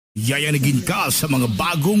Yayanigin ka sa mga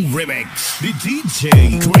bagong remix ni DJ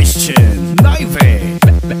Christian Live.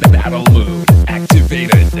 Battle mode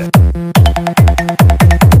activated.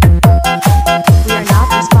 We are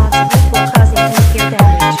not responsible for causing any ear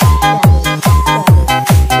damage.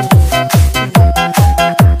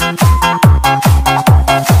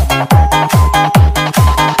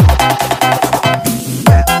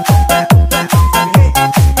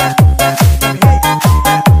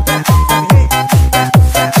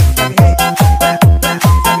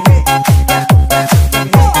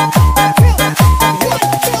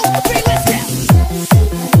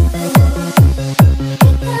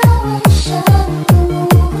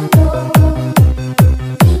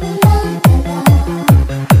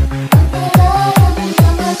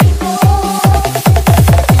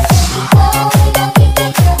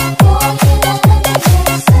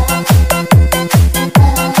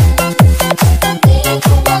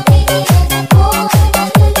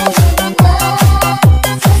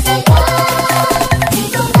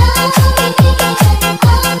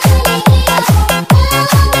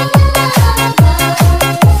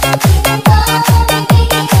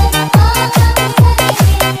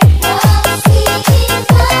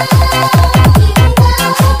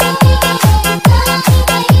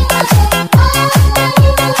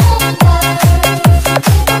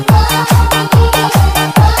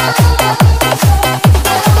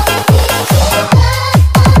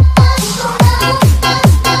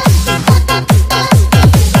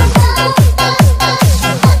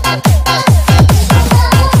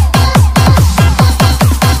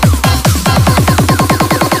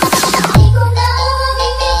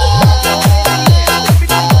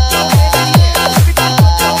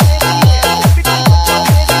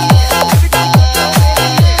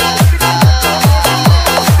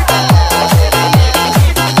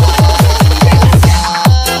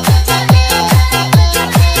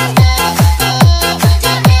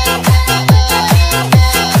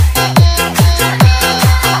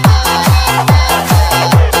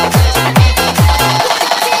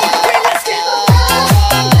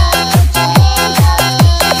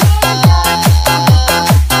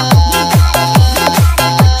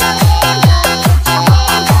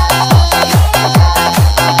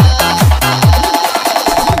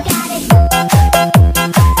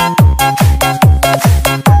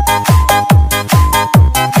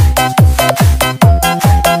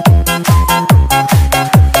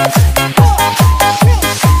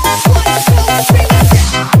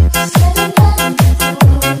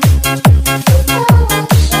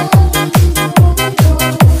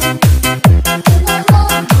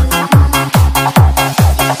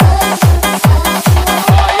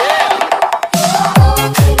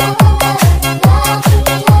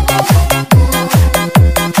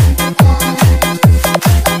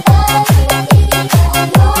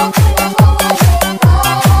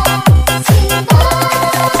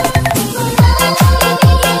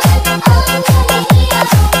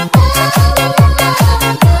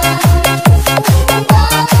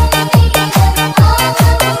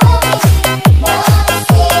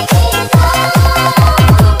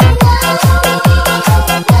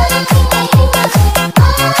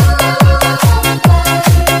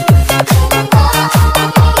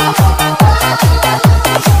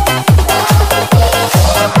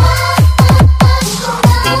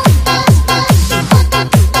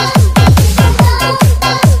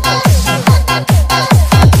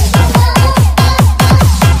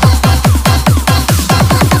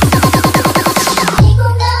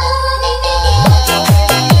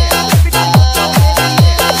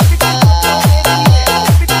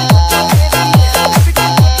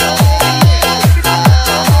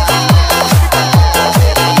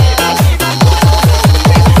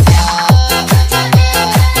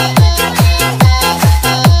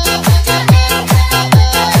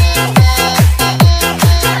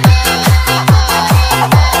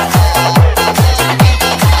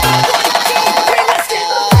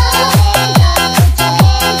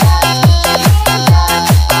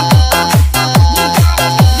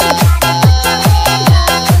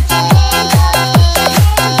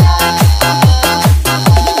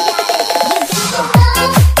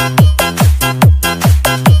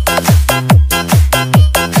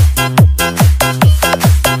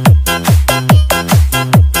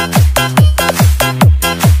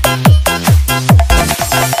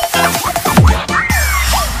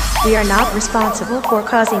 We are not responsible for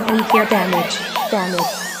causing any ear damage.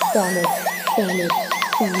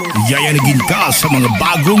 Yayanigin ka sa mga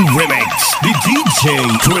bagong remix ni DJ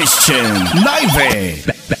Christian Live.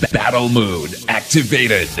 Battle mode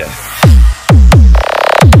activated.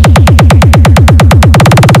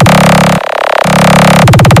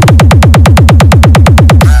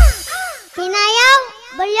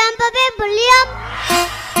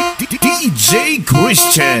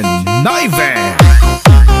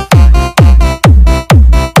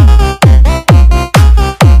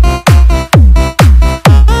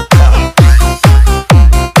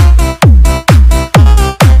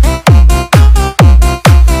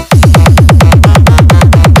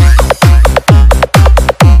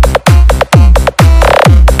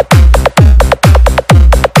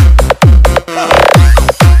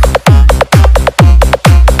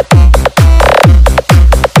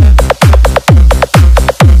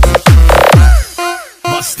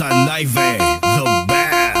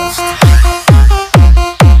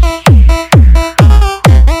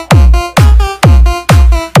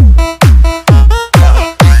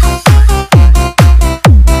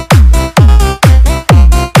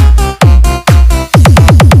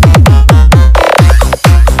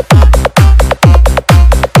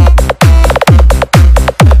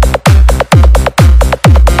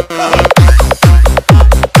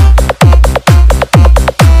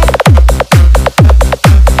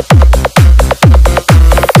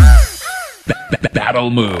 Battle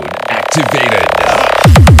mode activated.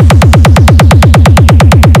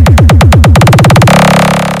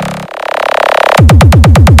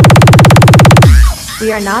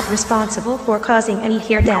 We are not responsible for causing any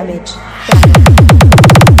hair damage.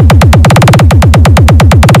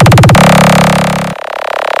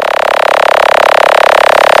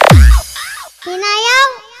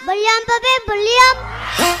 Hinayang, beliam pape, beliam.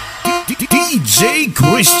 DJ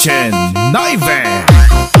Christian Naive.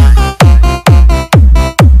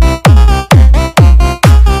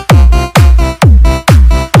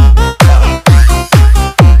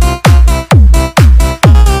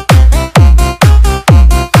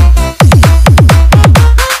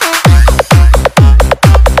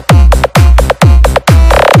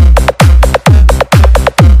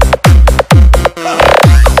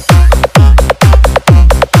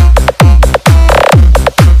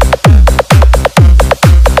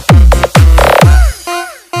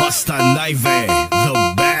 Basta Naive,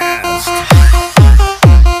 the best.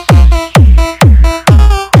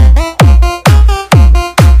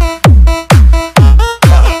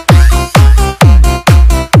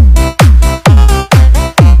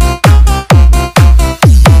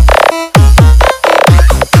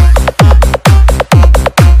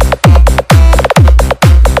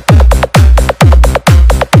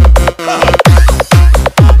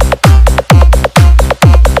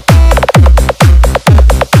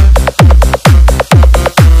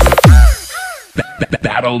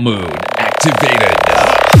 Battle mode activated.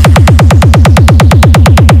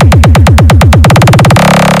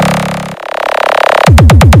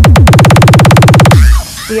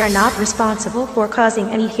 We are not responsible for causing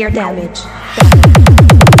any hair damage.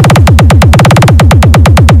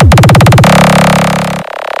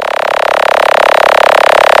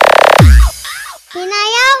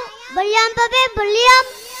 Hinayang, beliam pape,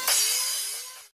 beliam.